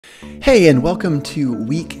Hey, and welcome to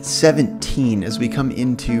week 17 as we come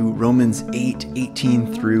into Romans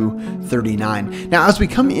 8:18 through 39. Now, as we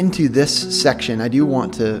come into this section, I do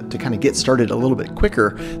want to kind of get started a little bit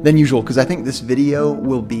quicker than usual because I think this video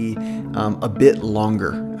will be a bit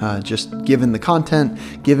longer. Just given the content,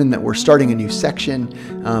 given that we're starting a new section,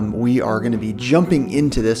 we are going to be jumping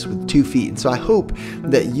into this with 2 feet. And so I hope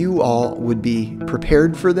that you all would be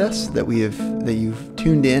prepared for this, that you've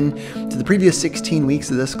tuned in to the previous 16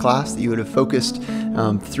 weeks of this class, that you would have focused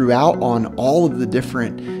throughout on all of the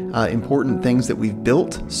different important things that we've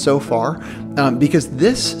built so far, because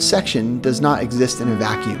this section does not exist in a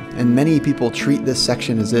vacuum. And many people treat this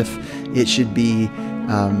section as if it should be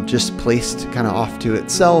just placed kind of off to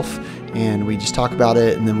itself, and we just talk about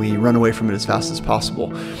it and then we run away from it as fast as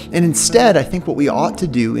possible. And instead, I think what we ought to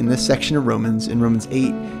do in this section of Romans, in Romans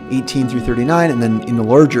 8:18 through 39, and then in the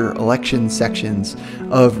larger election sections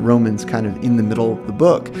of Romans kind of in the middle of the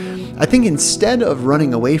book, I think instead of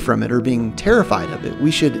running away from it or being terrified of it,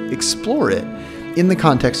 we should explore it in the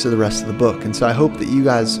context of the rest of the book. And so I hope that you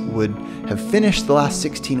guys would have finished the last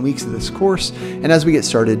 16 weeks of this course, and as we get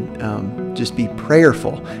started, just be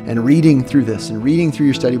prayerful and reading through this and reading through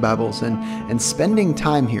your study Bibles and spending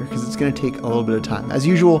time here, because it's going to take a little bit of time. As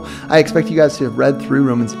usual, I expect you guys to have read through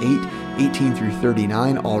Romans 8:18 through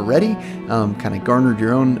 39 already, kind of garnered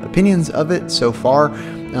your own opinions of it so far,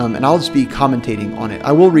 and I'll just be commentating on it.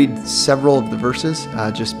 I will read several of the verses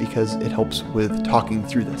just because it helps with talking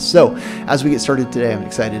through this. So as we get started today, I'm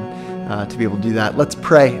excited to be able to do that. Let's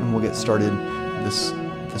pray and we'll get started this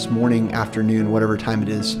morning, afternoon, whatever time it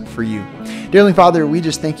is for you. Dear Heavenly Father, we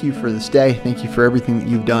just thank you for this day. Thank you for everything that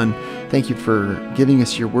you've done. Thank you for giving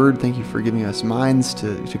us your word. Thank you for giving us minds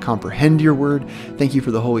to comprehend your word. Thank you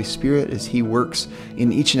for the Holy Spirit as he works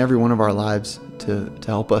in each and every one of our lives to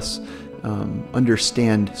help us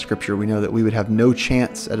understand Scripture. We know that we would have no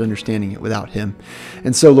chance at understanding it without him.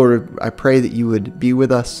 And so, Lord, I pray that you would be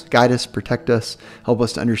with us, guide us, protect us, help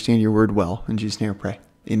us to understand your word well. In Jesus' name I pray.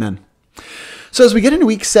 Amen. So as we get into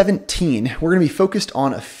week 17, we're going to be focused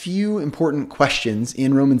on a few important questions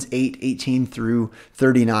in Romans 8:18 through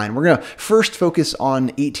 39. We're going to first focus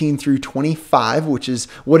on 18 through 25, which is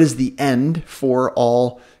what is the end for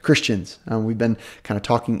all Christians. We've been kind of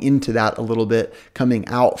talking into that a little bit, coming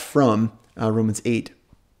out from Romans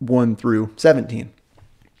 8:1 through 17.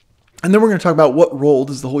 And then we're going to talk about what role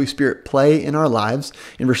does the Holy Spirit play in our lives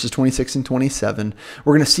in verses 26 and 27.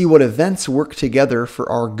 We're going to see what events work together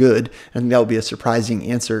for our good, and that will be a surprising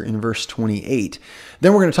answer in verse 28.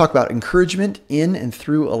 Then we're going to talk about encouragement in and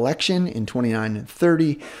through election in 29 and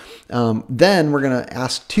 30. Then we're going to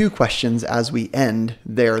ask 2 questions as we end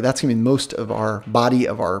there. That's going to be most of our body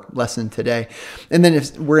of our lesson today. And then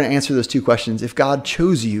we're going to answer those 2 questions. If God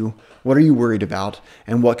chose you, what are you worried about?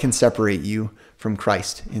 And what can separate you from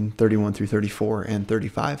Christ in 31 through 34 and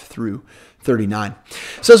 35 through 39.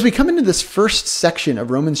 So as we come into this first section of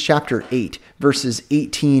Romans chapter 8, verses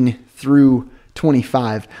 18 through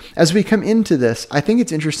 25, as we come into this, I think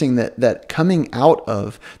it's interesting that coming out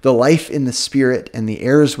of the life in the Spirit and the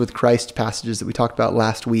heirs with Christ passages that we talked about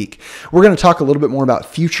last week, we're going to talk a little bit more about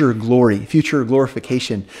future glory, future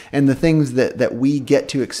glorification, and the things that we get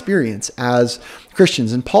to experience as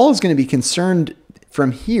Christians. And Paul is going to be concerned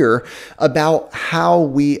from here about how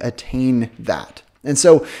we attain that. And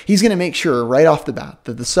so he's going to make sure right off the bat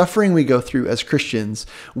that the suffering we go through as Christians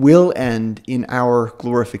will end in our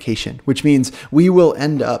glorification, which means we will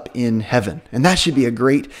end up in heaven. And that should be a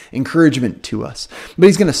great encouragement to us. But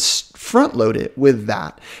he's going to front load it with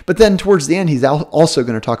that. But then towards the end, he's also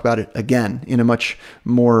going to talk about it again in a much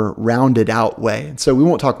more rounded out way. And so we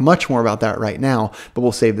won't talk much more about that right now, but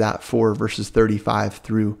we'll save that for verses 35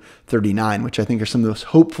 through 39, which I think are some of the most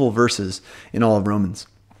hopeful verses in all of Romans.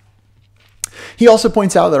 He also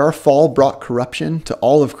points out that our fall brought corruption to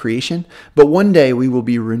all of creation, but one day we will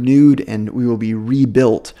be renewed and we will be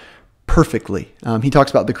rebuilt perfectly. He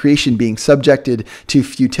talks about the creation being subjected to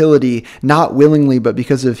futility, not willingly, but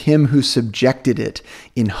because of him who subjected it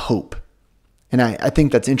in hope. And I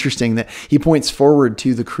think that's interesting that he points forward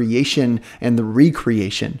to the creation and the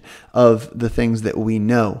recreation of the things that we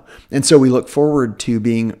know. And so we look forward to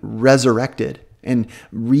being resurrected and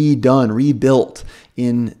redone, rebuilt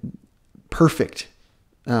in perfect,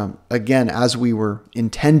 again, as we were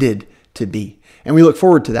intended to be. And we look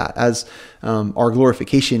forward to that as our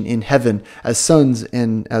glorification in heaven as sons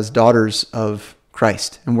and as daughters of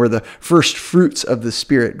Christ. And we're the first fruits of the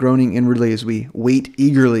Spirit groaning inwardly as we wait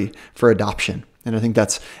eagerly for adoption. And I think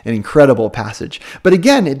that's an incredible passage. But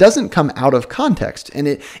again, it doesn't come out of context, and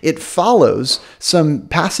it follows some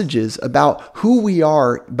passages about who we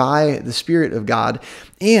are by the Spirit of God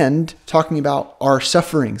and talking about our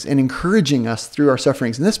sufferings and encouraging us through our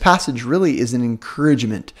sufferings. And this passage really is an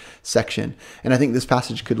encouragement section. And I think this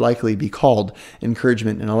passage could likely be called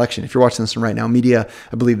Encouragement and Election. If you're watching this from Right Now Media,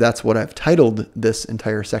 I believe that's what I've titled this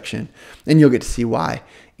entire section. And you'll get to see why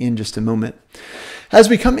in just a moment. As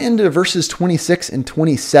we come into verses 26 and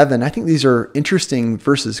 27, I think these are interesting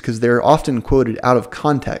verses because they're often quoted out of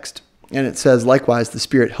context. And it says, likewise, the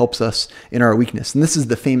Spirit helps us in our weakness. And this is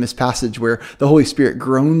the famous passage where the Holy Spirit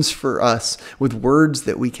groans for us with words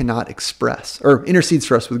that we cannot express, or intercedes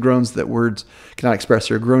for us with groans that words cannot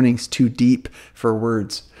express, or groanings too deep for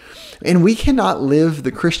words. And we cannot live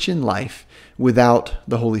the Christian life without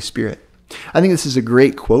the Holy Spirit. I think this is a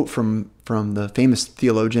great quote from the famous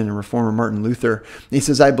theologian and reformer Martin Luther. He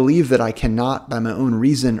says, I believe that I cannot by my own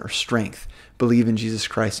reason or strength believe in Jesus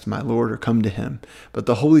Christ my Lord or come to him, but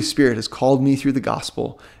the Holy Spirit has called me through the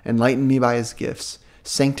gospel, enlightened me by his gifts,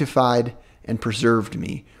 sanctified and preserved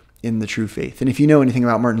me in the true faith. And if you know anything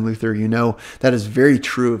about Martin Luther, you know that is very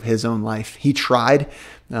true of his own life. He tried.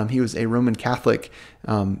 He was a Roman Catholic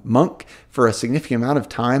monk for a significant amount of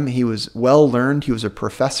time. He was well learned. He was a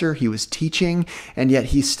professor. He was teaching. And yet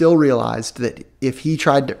he still realized that if he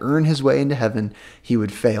tried to earn his way into heaven, he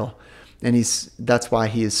would fail. And that's why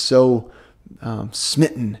he is so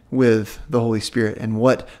smitten with the Holy Spirit and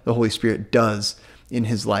what the Holy Spirit does in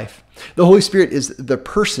his life. The Holy Spirit is the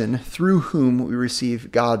person through whom we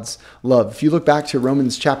receive God's love. If you look back to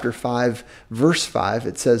Romans chapter 5, verse 5,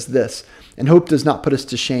 it says this, and hope does not put us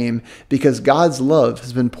to shame because God's love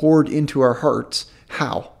has been poured into our hearts.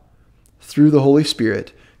 How? Through the Holy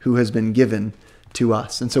Spirit who has been given to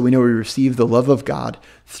us. And so we know we receive the love of God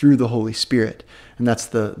through the Holy Spirit. And that's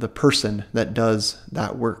the person that does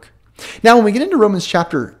that work. Now, when we get into Romans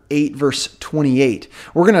chapter 8, verse 28,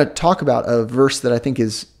 we're going to talk about a verse that I think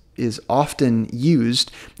is often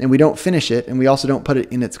used, and we don't finish it, and we also don't put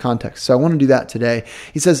it in its context. So I want to do that today.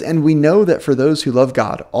 He says, and we know that for those who love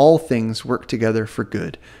God, all things work together for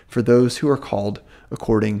good, for those who are called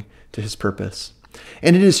according to his purpose.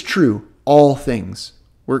 And it is true, all things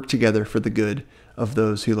work together for the good of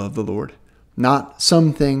those who love the Lord. Not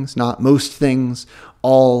some things, not most things,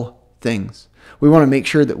 all things. We want to make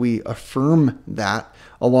sure that we affirm that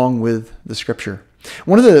along with the scripture.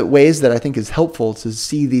 One of the ways that I think is helpful to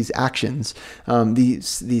see these actions,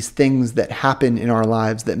 these things that happen in our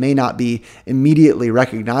lives that may not be immediately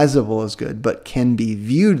recognizable as good, but can be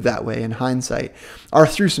viewed that way in hindsight, are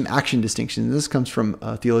through some action distinctions. This comes from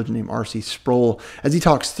a theologian named R.C. Sproul as he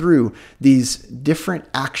talks through these different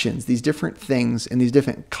actions, these different things, and these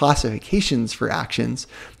different classifications for actions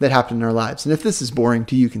that happen in our lives. And if this is boring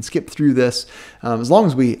to you, you can skip through this as long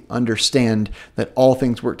as we understand that all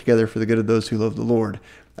things work together for the good of those who love the Lord.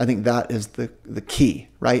 I think that is the key,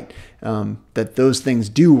 right? That those things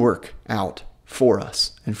do work out for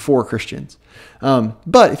us and for Christians.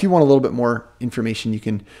 But if you want a little bit more information, you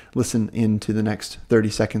can listen into the next 30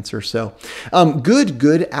 seconds or so.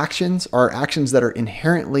 Good actions are actions that are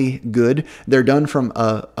inherently good. They're done from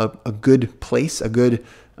a good place, a good,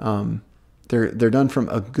 they're done from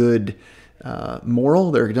a good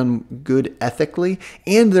moral, they're done good ethically,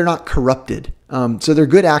 and they're not corrupted. So they're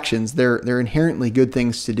good actions. They're inherently good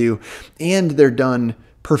things to do, and they're done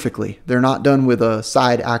perfectly. They're not done with a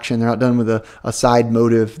side action. They're not done with a side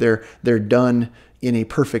motive. They're done in a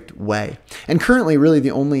perfect way. And currently, really,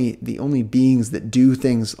 the only beings that do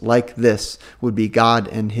things like this would be God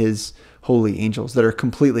and his holy angels that are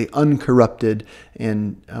completely uncorrupted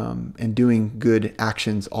and doing good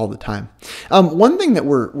actions all the time. One thing that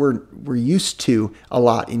we're used to a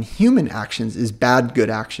lot in human actions is bad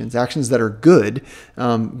good actions that are good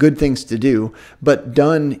things to do, but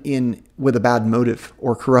done with a bad motive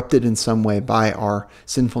or corrupted in some way by our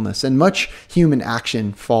sinfulness. And much human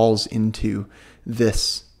action falls into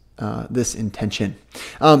this intention.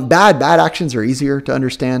 Bad actions are easier to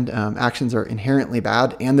understand. Actions are inherently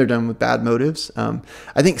bad and they're done with bad motives.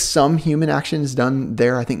 I think some human action is done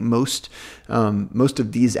there. I think most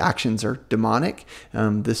of these actions are demonic.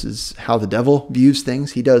 This is how the devil views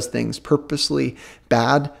things. He does things purposely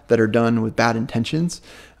bad that are done with bad intentions.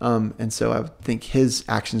 And so I would think his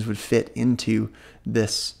actions would fit into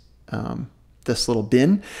this little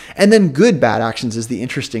bin. And then good bad actions is the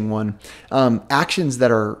interesting one. Actions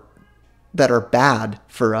that are bad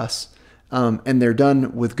for us, and they're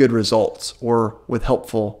done with good results or with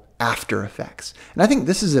helpful after effects. And I think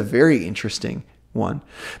this is a very interesting one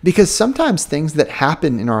because sometimes things that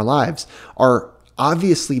happen in our lives are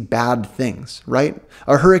obviously bad things, right?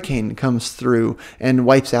 A hurricane comes through and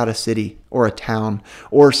wipes out a city or a town,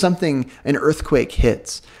 or an earthquake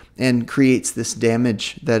hits and creates this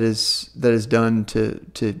damage that is done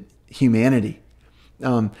to humanity.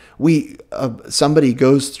 Somebody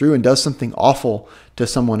goes through and does something awful to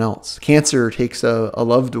someone else. Cancer takes a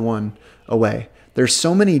loved one away. There's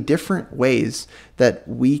so many different ways that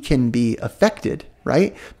we can be affected,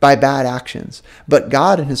 right, by bad actions. But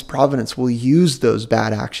God in his providence will use those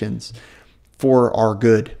bad actions for our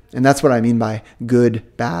good. And that's what I mean by good,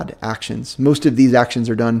 bad actions. Most of these actions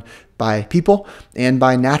are done by people and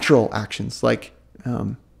by natural actions like,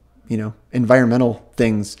 environmental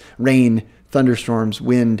things, rain, thunderstorms,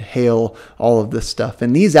 wind, hail, all of this stuff.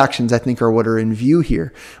 And these actions, I think, are what are in view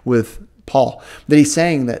here with Paul, that he's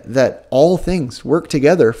saying that all things work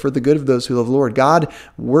together for the good of those who love the Lord. God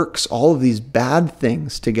works all of these bad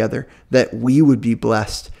things together that we would be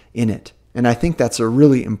blessed in it. And I think that's a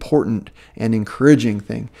really important and encouraging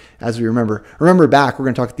thing as we remember. Remember back, we're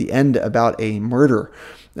going to talk at the end about a murder.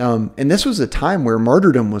 And this was a time where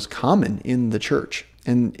martyrdom was common in the church.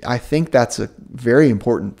 And I think that's a very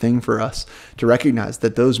important thing for us to recognize,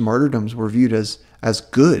 that those martyrdoms were viewed as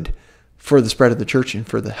good for the spread of the church and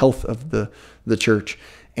for the health of the church.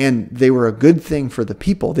 And they were a good thing for the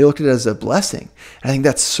people. They looked at it as a blessing. I think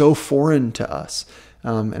that's so foreign to us.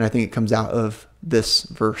 And I think it comes out of this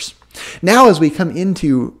verse. Now, as we come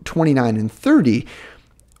into 29 and 30,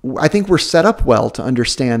 I think we're set up well to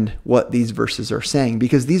understand what these verses are saying,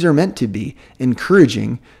 because these are meant to be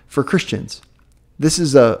encouraging for Christians. This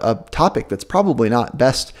is a topic that's probably not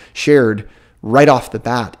best shared right off the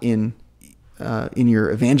bat in your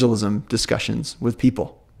evangelism discussions with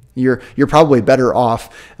people. You're probably better off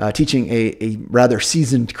teaching a rather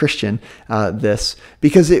seasoned Christian this,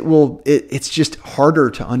 because it's just harder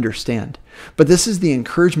to understand. But this is the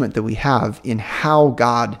encouragement that we have in how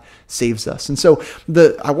God saves us. And so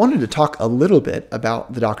I wanted to talk a little bit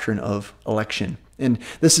about the doctrine of election. And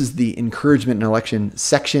this is the encouragement and election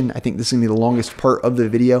section. I think this is going to be the longest part of the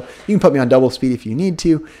video. You can put me on double speed if you need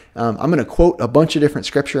to. I'm going to quote a bunch of different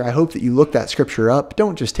scripture. I hope that you look that scripture up.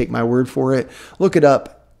 Don't just take my word for it. Look it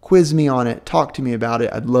up. Quiz me on it. Talk to me about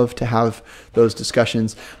it. I'd love to have those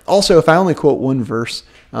discussions. Also, if I only quote one verse,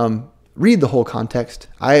 read the whole context.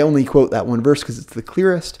 I only quote that one verse because it's the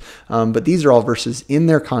clearest, but these are all verses in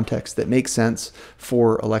their context that make sense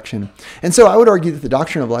for election. And so I would argue that the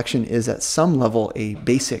doctrine of election is at some level a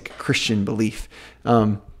basic Christian belief.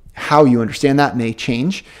 How you understand that may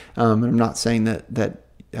change. I'm not saying that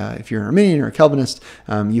if you're an Arminian or a Calvinist,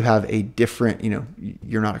 you have a different,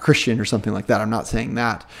 you're not a Christian or something like that. I'm not saying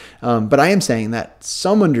that. But I am saying that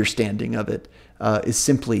some understanding of it is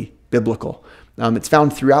simply biblical. It's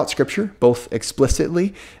found throughout Scripture, both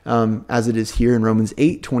explicitly, as it is here in Romans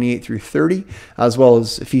 8, 28 through 30, as well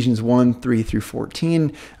as Ephesians 1, 3 through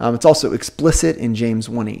 14. It's also explicit in James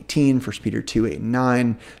 1, 18, 1 Peter 2, 8 and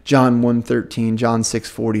 9, John 1, 13, John 6,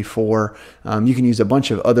 44. You can use a bunch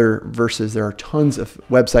of other verses. There are tons of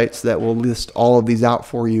websites that will list all of these out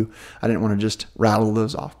for you. I didn't want to just rattle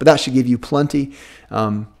those off, but that should give you plenty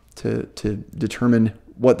to determine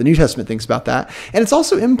what the New Testament thinks about that. And it's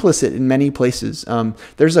also implicit in many places.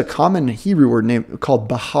 There's a common Hebrew word called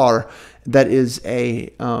bahar that is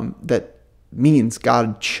that means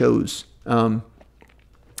God chose. And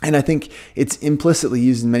I think it's implicitly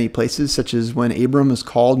used in many places, such as when Abram is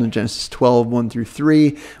called in Genesis 12, 1 through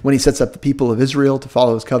 3, when he sets up the people of Israel to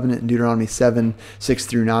follow his covenant in Deuteronomy 7, 6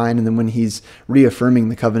 through 9, and then when he's reaffirming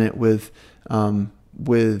the covenant with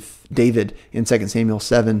David in 2 Samuel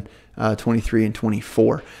 7, 23 and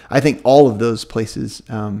 24. I think all of those places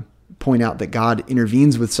point out that God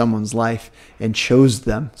intervenes with someone's life and chose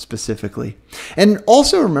them specifically. And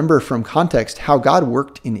also remember from context how God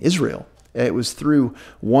worked in Israel. It was through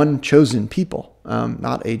one chosen people,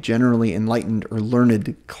 not a generally enlightened or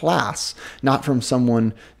learned class, not from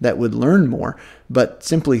someone that would learn more, but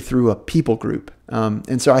simply through a people group.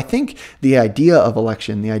 And so I think the idea of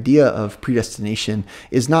election, the idea of predestination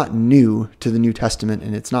is not new to the New Testament,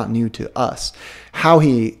 and it's not new to us. How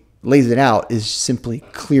he lays it out is simply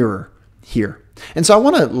clearer here. And so I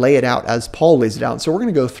want to lay it out as Paul lays it out. So we're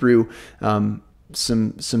going to go through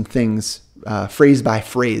some things phrase by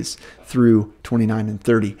phrase through 29 and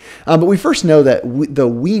 30. But we first know that the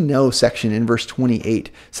we know section in verse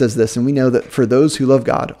 28 says this, and we know that for those who love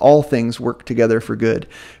God, all things work together for good,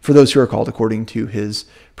 for those who are called according to his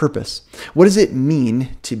purpose. What does it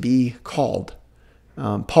mean to be called?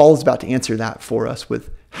 Paul is about to answer that for us with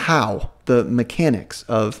how, the mechanics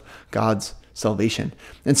of God's salvation.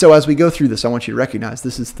 And so as we go through this, I want you to recognize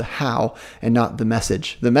this is the how and not the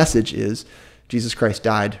message. The message is Jesus Christ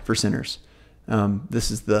died for sinners.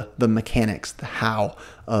 This is the mechanics, the how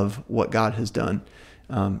of what God has done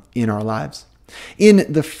in our lives. In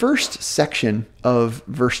the first section of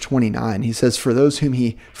verse 29, he says, for those whom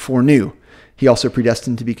he foreknew, he also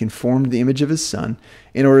predestined to be conformed to the image of his Son,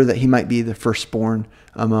 in order that he might be the firstborn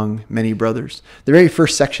among many brothers. The very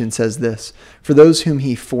first section says this, for those whom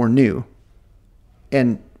he foreknew.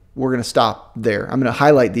 And we're going to stop there. I'm going to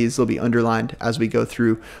highlight these. They'll be underlined as we go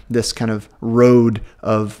through this kind of road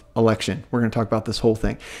of election. We're going to talk about this whole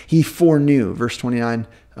thing. He foreknew, verse 29,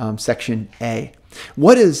 section A.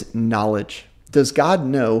 What is knowledge? Does God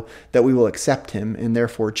know that we will accept him and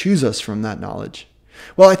therefore choose us from that knowledge?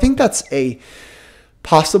 Well, I think that's a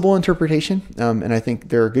possible interpretation, and I think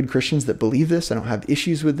there are good Christians that believe this. I don't have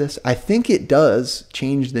issues with this. I think it does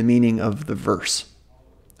change the meaning of the verse.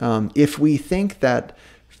 If we think that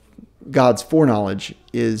God's foreknowledge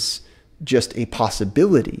is just a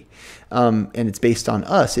possibility, and it's based on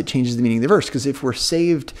us, it changes the meaning of the verse. Because if we're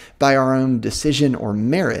saved by our own decision or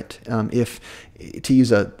merit, if, to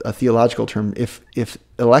use a theological term, if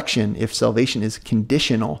salvation is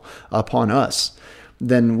conditional upon us,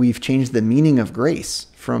 then we've changed the meaning of grace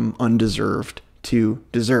from undeserved to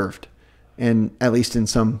deserved. And at least in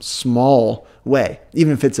some small way,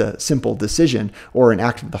 even if it's a simple decision or an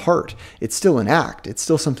act of the heart, it's still an act. It's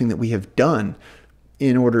still something that we have done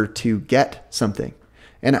in order to get something.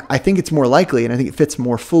 And I think it's more likely, and I think it fits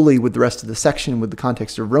more fully with the rest of the section, with the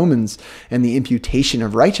context of Romans and the imputation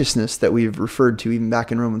of righteousness that we've referred to even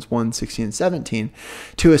back in Romans 1, 16 and 17,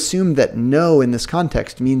 to assume that know in this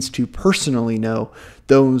context means to personally know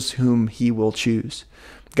those whom he will choose.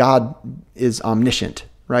 God is omniscient,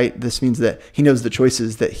 right? This means that he knows the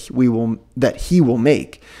choices that he will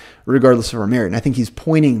make, regardless of our merit. And I think he's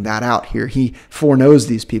pointing that out here. He foreknows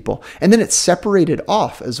these people. And then it's separated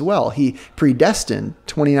off as well. He predestined,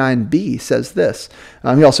 29b says this.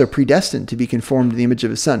 He also predestined to be conformed to the image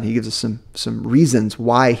of his Son. He gives us some reasons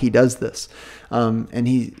why he does this.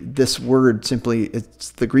 This word simply,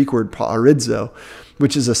 it's the Greek word paorizo,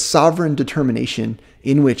 which is a sovereign determination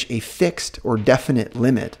in which a fixed or definite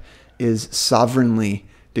limit is sovereignly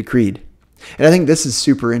decreed. And I think this is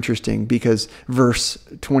super interesting because verse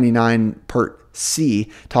 29 part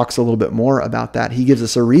C talks a little bit more about that. He gives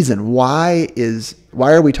us a reason. Why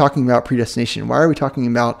are we talking about predestination? Why are we talking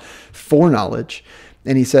about foreknowledge?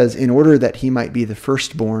 And he says, in order that he might be the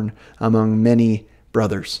firstborn among many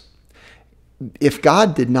brothers. If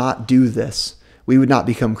God did not do this, we would not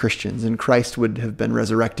become Christians, and Christ would have been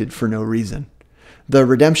resurrected for no reason. The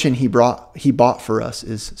redemption he bought for us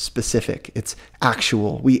is specific. It's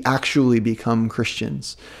actual. We actually become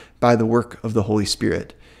Christians by the work of the Holy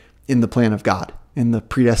Spirit in the plan of God, in the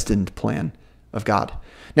predestined plan of God.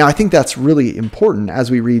 Now, I think that's really important as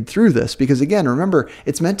we read through this, because again, remember,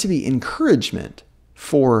 it's meant to be encouragement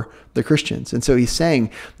for the Christians. And so he's saying,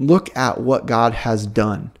 look at what God has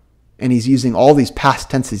done. And he's using all these past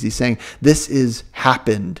tenses. He's saying, this is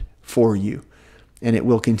happened for you. And it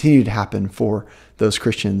will continue to happen for those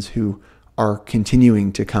Christians who are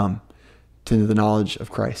continuing to come to the knowledge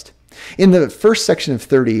of Christ. In the first section of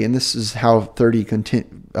 30, and this is how 30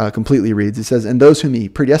 completely reads, it says, and those whom he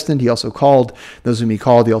predestined, he also called. Those whom he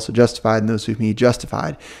called, he also justified. And those whom he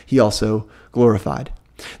justified, he also glorified.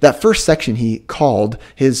 That first section he called,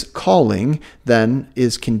 his calling then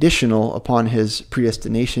is conditional upon his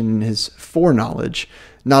predestination and his foreknowledge,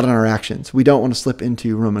 not on our actions. We don't want to slip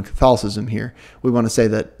into Roman Catholicism here. We want to say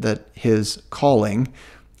that his calling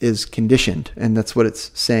is conditioned, and that's what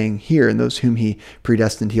it's saying here. And those whom he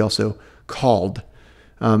predestined, he also called.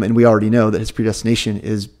 And we already know that his predestination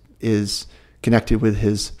is connected with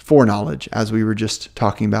his foreknowledge, as we were just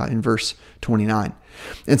talking about in verse 29.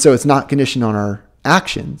 And so it's not conditioned on our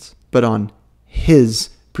actions, but on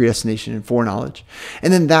his predestination and foreknowledge.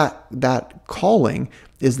 And then that calling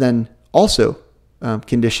is then also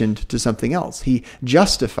conditioned to something else. He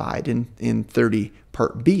justified in 30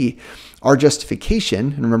 part B. Our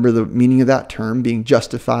justification, and remember the meaning of that term, being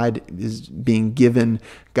justified is being given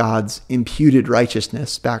God's imputed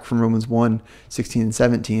righteousness, back from Romans 1, 16 and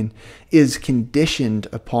 17, is conditioned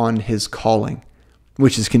upon his calling,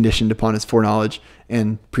 which is conditioned upon his foreknowledge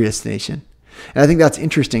and predestination. And I think that's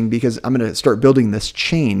interesting because I'm going to start building this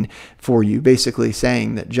chain for you, basically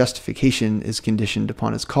saying that justification is conditioned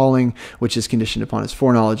upon his calling, which is conditioned upon his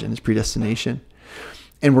foreknowledge and his predestination.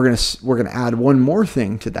 And we're going to add one more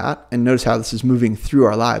thing to that. And notice how this is moving through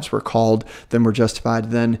our lives. We're called, then we're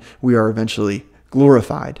justified, then we are eventually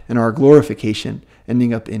glorified. And our glorification,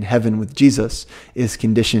 ending up in heaven with Jesus, is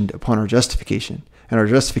conditioned upon our justification. And our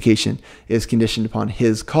justification is conditioned upon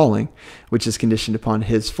his calling, which is conditioned upon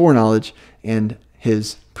his foreknowledge and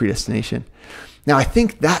his predestination. Now, I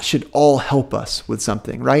think that should all help us with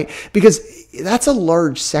something, right? Because that's a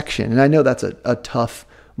large section. And I know that's a tough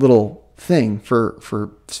little thing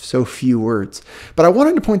for so few words. But I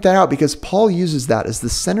wanted to point that out because Paul uses that as the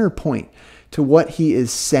center point to what he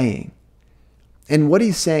is saying. And what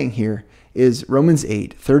he's saying here is Romans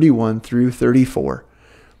 8:31 through 34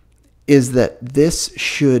 is that this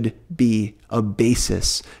should be a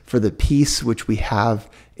basis for the peace which we have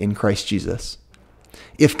in Christ Jesus.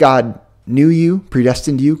 If God knew you,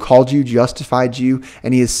 predestined you, called you, justified you,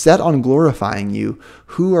 and he is set on glorifying you,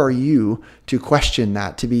 who are you to question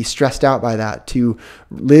that, to be stressed out by that, to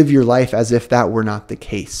live your life as if that were not the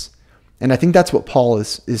case? And I think that's what Paul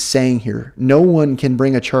is saying here. No one can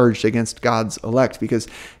bring a charge against God's elect because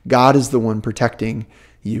God is the one protecting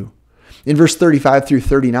you. In verse 35 through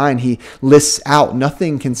 39, he lists out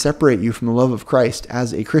nothing can separate you from the love of Christ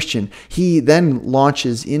as a Christian. He then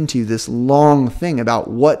launches into this long thing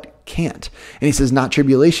about what can't. And he says, not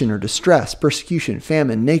tribulation or distress, persecution,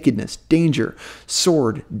 famine, nakedness, danger,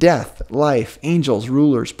 sword, death, life, angels,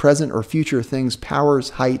 rulers, present or future things,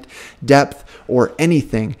 powers, height, depth, or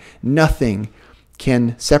anything. Nothing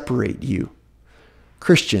can separate you.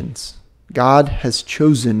 Christians, God has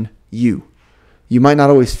chosen you. You might not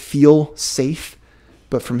always feel safe,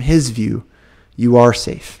 but from his view, you are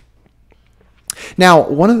safe. Now,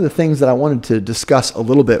 one of the things that I wanted to discuss a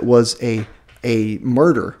little bit was a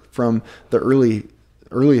martyr from the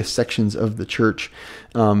earliest sections of the church,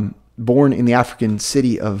 born in the African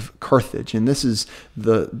city of Carthage. And this is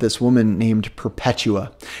this woman named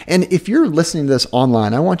Perpetua. And if you're listening to this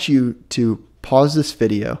online, I want you to pause this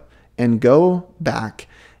video and go back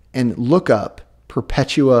and look up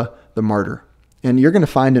Perpetua the martyr. And you're going to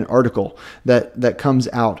find an article that comes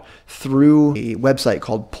out through a website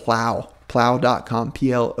called plough.com,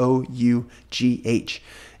 Plough.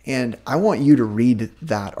 And I want you to read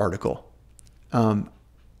that article. I'm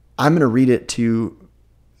going to read it to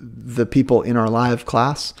the people in our live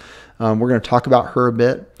class. We're going to talk about her a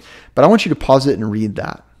bit, but I want you to pause it and read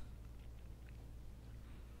that.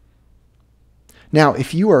 Now,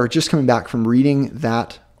 if you are just coming back from reading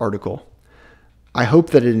that article, I hope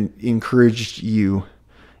that it encouraged you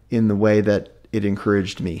in the way that it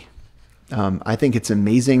encouraged me. I think it's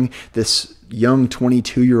amazing. This young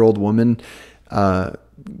 22-year-old woman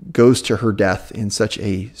goes to her death in such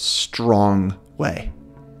a strong way.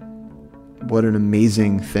 What an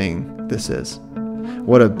amazing thing this is.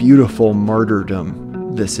 What a beautiful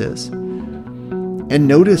martyrdom this is. And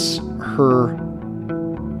notice her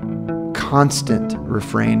constant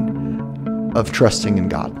refrain of trusting in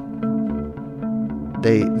God.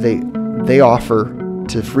 They offer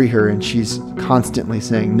to free her, and she's constantly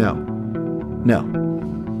saying, no,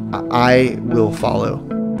 I will follow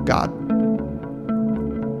God.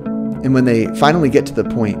 And when they finally get to the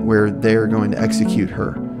point where they're going to execute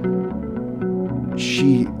her,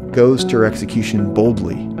 she goes to her execution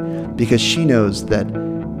boldly because she knows that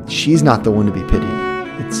she's not the one to be pitied.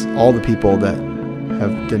 It's all the people that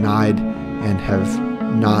have denied and have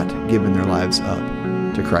not given their lives up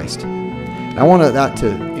to Christ. And I want that to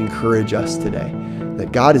encourage us today,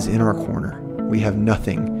 that God is in our corner. We have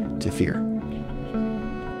nothing to fear.